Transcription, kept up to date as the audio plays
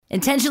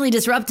Intentionally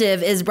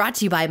Disruptive is brought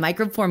to you by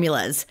Microbe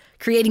Formulas.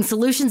 Creating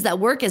solutions that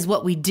work is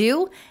what we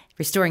do.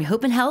 Restoring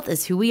hope and health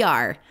is who we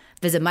are.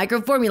 Visit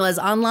Microbe Formulas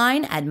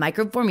online at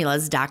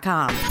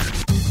microbeformulas.com.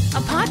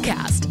 A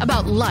podcast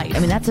about life. I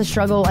mean, that's a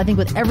struggle, I think,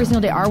 with every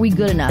single day. Are we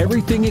good enough?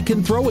 Everything it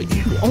can throw at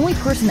you. The only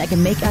person that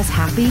can make us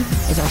happy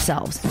is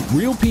ourselves.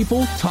 Real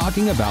people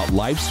talking about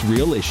life's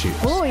real issues.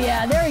 Oh,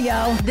 yeah, there we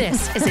go.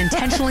 This is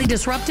Intentionally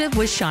Disruptive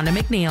with Shonda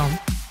McNeil.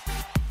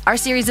 Our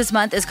series this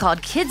month is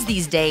called Kids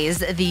These Days,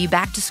 the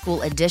Back to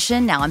School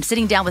edition. Now, I'm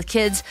sitting down with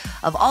kids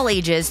of all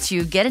ages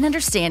to get an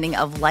understanding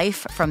of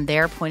life from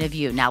their point of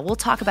view. Now, we'll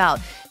talk about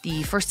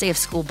the first day of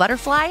school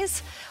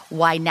butterflies,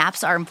 why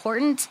naps are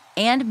important,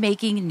 and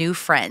making new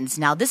friends.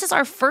 Now, this is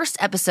our first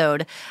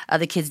episode of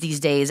the Kids These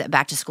Days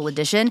Back to School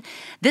edition.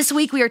 This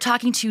week, we are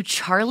talking to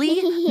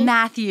Charlie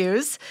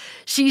Matthews.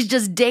 She's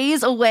just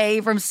days away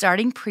from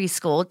starting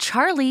preschool.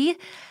 Charlie,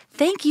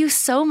 thank you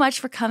so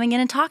much for coming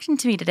in and talking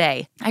to me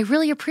today. I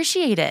really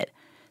appreciate it.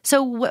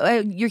 So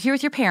you're here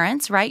with your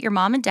parents, right? Your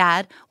mom and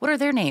dad. What are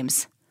their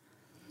names?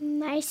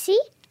 Marcy.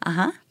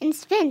 And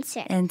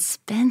Spencer. And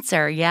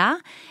Spencer, yeah?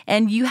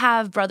 And you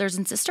have brothers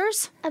and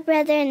sisters? A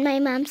brother in my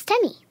mom's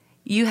tummy.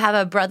 You have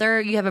a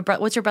brother,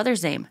 what's your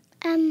brother's name?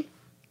 You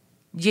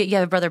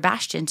have a brother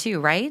Bastian too,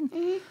 right?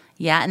 Mm-hmm.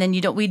 Yeah, and then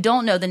we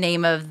don't know the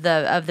name of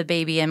the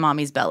baby in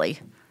mommy's belly.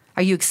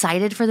 Are you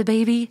excited for the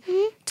baby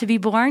to be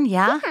born?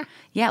 Yeah?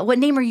 Yeah. What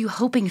name are you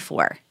hoping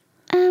for?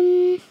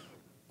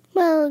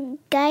 Well,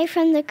 Guy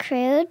from the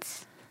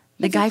Croods.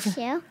 The guy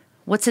from...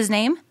 What's his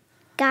name?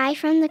 Guy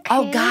from the Croods.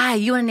 Oh, Guy.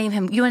 You want to name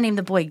him... You want to name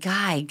the boy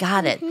Guy.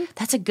 Got it.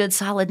 That's a good,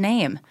 solid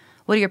name.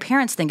 What do your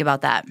parents think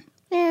about that?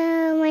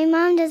 My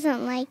mom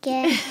doesn't like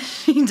it.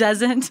 She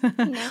doesn't?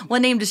 No.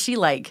 What name does she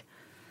like?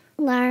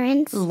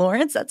 Lawrence.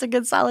 Lawrence? That's a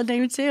good, solid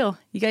name, too.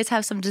 You guys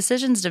have some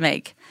decisions to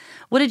make.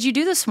 What did you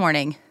do this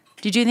morning?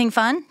 Did you do anything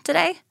fun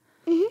today?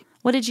 Mm-hmm.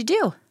 What did you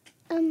do?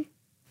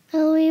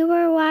 We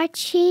were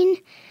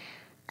watching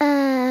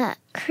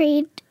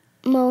Creed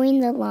mowing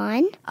the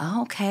lawn.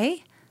 Oh,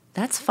 okay.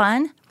 That's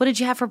fun. What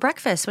did you have for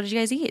breakfast? What did you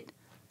guys eat?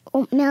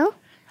 Oatmeal.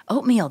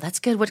 Oatmeal. That's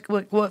good.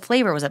 What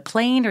flavor? Was it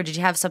plain or did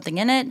you have something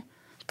in it?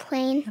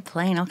 Plain.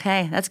 Plain.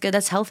 Okay. That's good.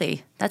 That's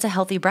healthy. That's a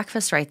healthy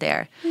breakfast right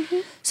there. Mm-hmm.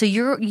 So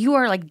you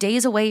are like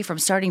days away from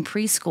starting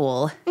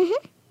preschool.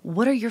 Mm-hmm.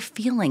 What are your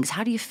feelings?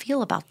 How do you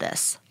feel about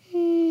this?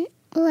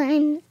 Well,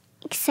 I'm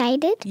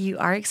excited. You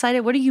are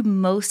excited? What are you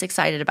most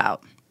excited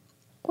about?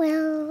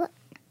 Well...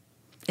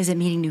 Is it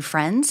meeting new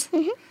friends?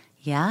 Mm-hmm.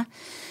 Yeah?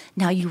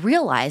 Now, you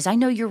realize, I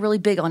know you're really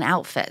big on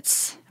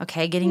outfits,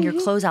 okay? Getting your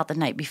clothes out the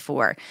night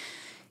before.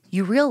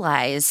 You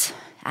realize,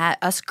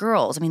 us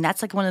girls, I mean,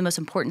 that's like one of the most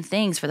important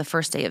things for the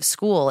first day of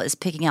school is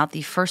picking out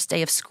the first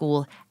day of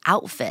school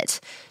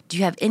outfit. Do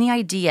you have any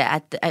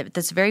idea at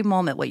this very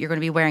moment what you're going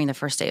to be wearing the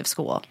first day of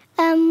school?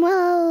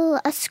 Well,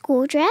 a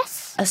school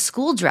dress. A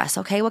school dress,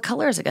 okay. What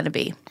color is it going to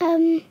be?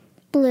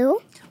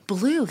 Blue.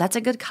 Blue, that's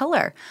a good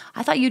color.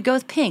 I thought you'd go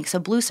with pink, so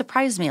blue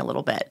surprised me a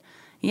little bit.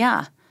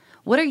 Yeah.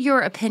 What are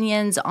your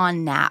opinions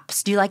on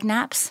naps? Do you like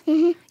naps?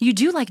 Mm-hmm. You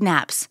do like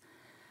naps.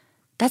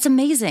 That's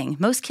amazing.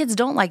 Most kids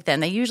don't like them.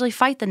 They usually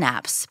fight the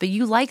naps, but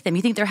you like them.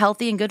 You think they're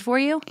healthy and good for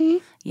you?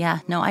 Mm-hmm. Yeah,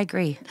 no, I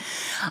agree.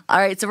 All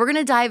right, so we're going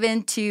to dive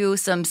into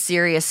some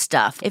serious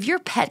stuff. If your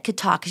pet could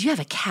talk, because you have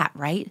a cat,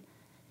 right?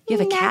 You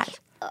have a cat.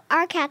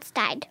 Our cats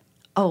died.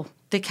 Oh,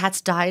 the cats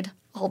died?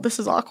 Oh, this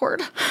is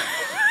awkward.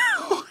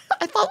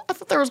 I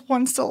thought there was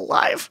one still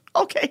alive.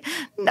 Okay,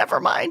 never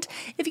mind.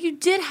 If you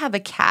did have a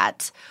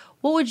cat,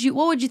 what would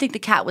you think the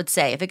cat would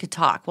say if it could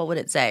talk? What would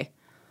it say?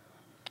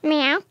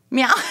 Meow.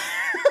 Meow.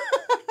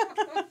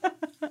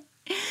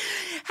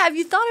 Have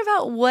you thought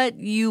about what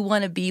you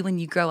want to be when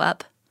you grow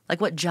up?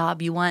 Like what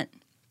job you want?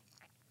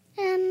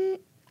 I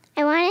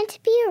wanted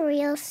to be a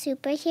real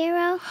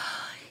superhero.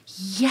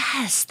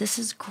 Yes, this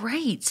is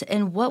great.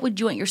 And what would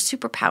you want your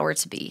superpower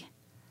to be?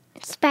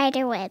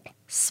 Spiderweb.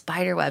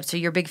 Spiderweb. So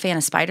you're a big fan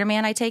of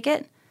Spider-Man, I take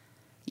it?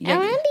 I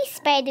want to be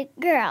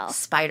Spider-Girl.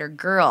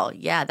 Spider-Girl.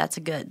 Yeah, that's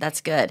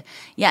good.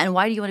 Yeah, and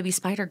why do you want to be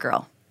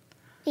Spider-Girl?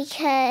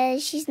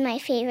 Because she's my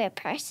favorite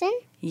person.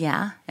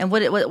 Yeah. And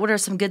what are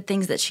some good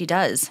things that she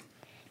does?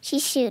 She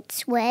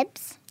shoots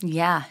webs.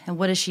 Yeah. And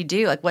what does she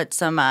do? Like what's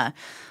some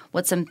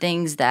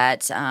things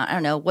that, I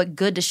don't know, what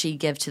good does she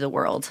give to the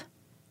world?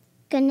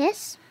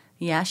 Goodness.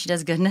 Yeah, she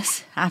does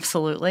goodness.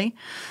 Absolutely.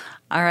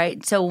 All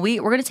right, so we're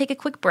going to take a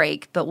quick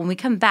break, but when we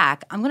come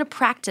back, I'm going to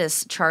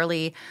practice,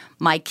 Charlie,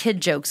 my kid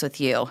jokes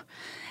with you,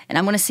 and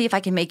I'm going to see if I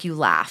can make you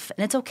laugh.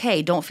 And it's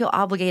okay. Don't feel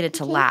obligated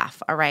to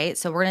laugh, all right?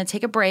 So we're going to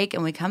take a break,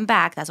 and when we come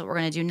back, that's what we're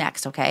going to do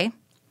next, okay?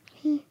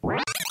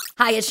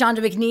 Hi, it's Shonda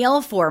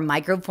McNeil for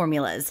Microbe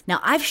Formulas. Now,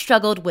 I've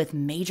struggled with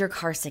major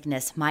car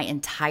sickness my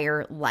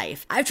entire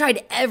life. I've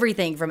tried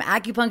everything from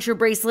acupuncture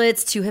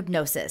bracelets to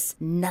hypnosis.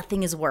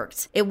 Nothing has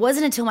worked. It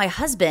wasn't until my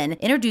husband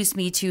introduced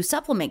me to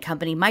supplement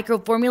company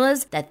Microbe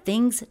Formulas that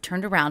things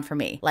turned around for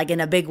me, like in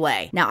a big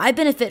way. Now, I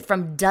benefit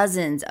from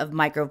dozens of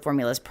Microbe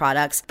Formulas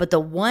products, but the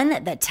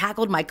one that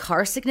tackled my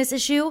car sickness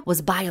issue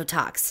was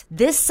Biotox.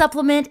 This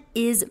supplement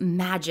is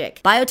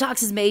magic.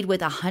 Biotox is made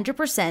with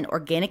 100%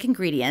 organic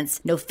ingredients,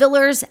 no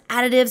fillers,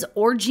 additives,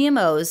 or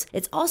GMOs.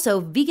 It's also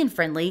vegan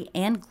friendly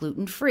and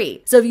gluten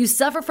free. So if you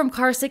suffer from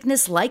car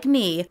sickness like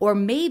me, or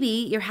maybe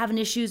you're having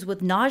issues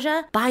with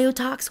nausea,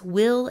 Biotox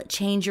will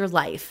change your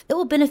life. It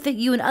will benefit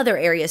you in other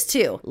areas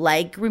too,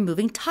 like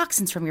removing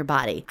toxins from your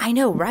body. I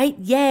know, right?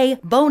 Yay!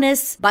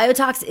 Bonus!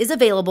 Biotox is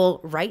available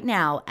right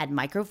now at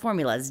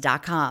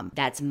microformulas.com.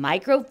 That's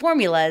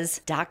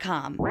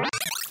microformulas.com. All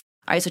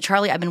right, so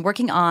Charlie, I've been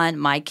working on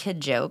my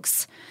kid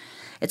jokes.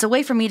 It's a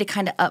way for me to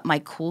kind of up my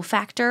cool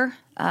factor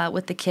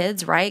with the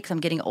kids, right? Because I'm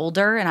getting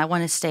older and I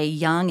want to stay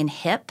young and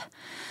hip.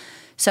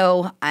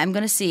 So I'm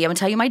going to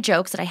tell you my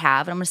jokes that I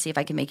have, and I'm going to see if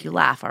I can make you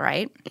laugh, all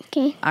right?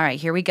 Okay. All right,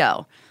 here we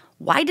go.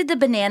 Why did the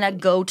banana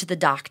go to the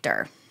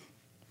doctor?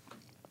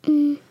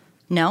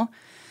 No?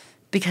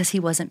 Because he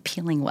wasn't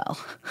peeling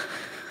well.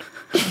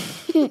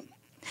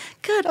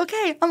 Good,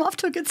 okay, I'm off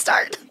to a good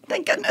start.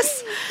 Thank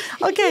goodness.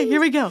 Okay,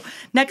 here we go.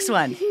 Next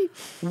one.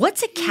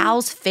 What's a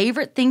cow's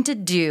favorite thing to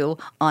do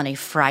on a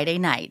Friday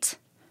night?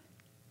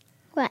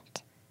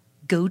 What?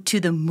 Go to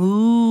the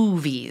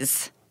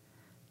movies.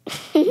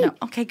 No,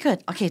 okay,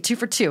 good. Okay, 2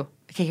 for 2.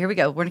 Okay, here we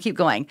go. We're going to keep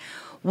going.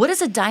 What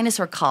is a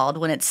dinosaur called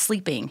when it's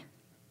sleeping?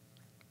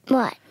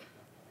 What?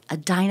 A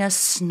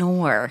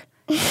dinosaur.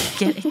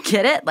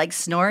 Get it? Like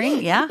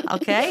snoring? Yeah?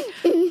 Okay.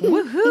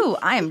 Woohoo.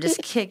 I am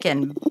just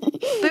kicking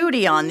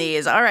booty on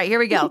these. All right, here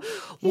we go.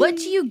 What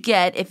do you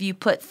get if you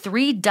put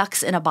 3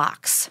 ducks in a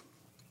box?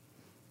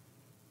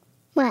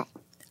 What?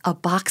 A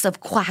box of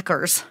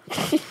quackers.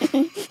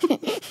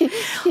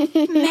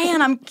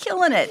 Man, I'm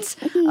killing it.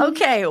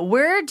 Okay,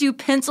 where do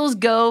pencils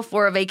go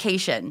for a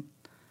vacation?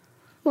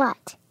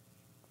 What?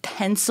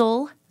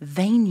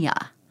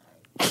 Pennsylvania.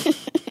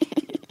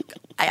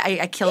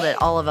 I killed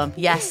it, all of them.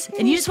 Yes.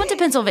 And you just went to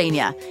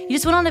Pennsylvania. You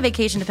just went on a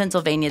vacation to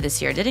Pennsylvania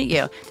this year, didn't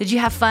you? Did you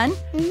have fun?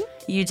 Mm-hmm.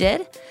 You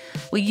did?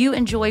 Well, you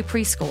enjoy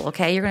preschool,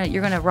 okay?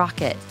 You're gonna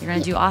rock it. You're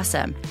gonna do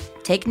awesome.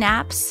 Take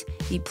naps,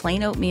 eat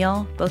plain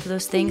oatmeal. Both of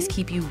those things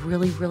keep you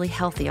really, really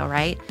healthy, all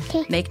right?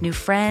 Okay. Make new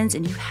friends,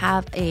 and you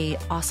have a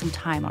awesome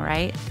time, all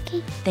right?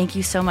 Okay. Thank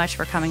you so much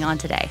for coming on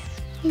today.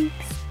 Thanks.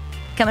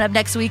 Coming up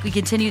next week, we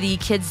continue the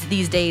Kids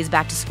These Days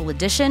Back to School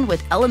edition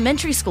with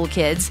elementary school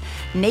kids.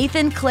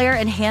 Nathan, Claire,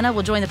 and Hannah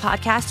will join the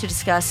podcast to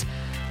discuss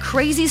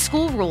crazy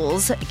school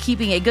rules,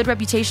 keeping a good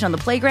reputation on the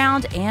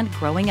playground, and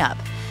growing up.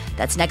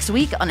 That's next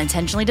week on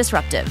Intentionally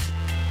Disruptive.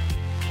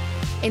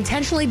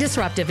 Intentionally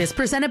Disruptive is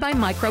presented by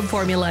Microbe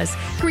Formulas.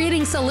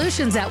 Creating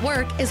solutions at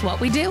work is what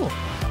we do.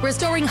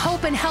 Restoring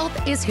hope and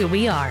health is who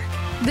we are.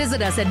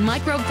 Visit us at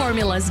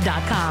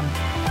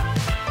microbeformulas.com.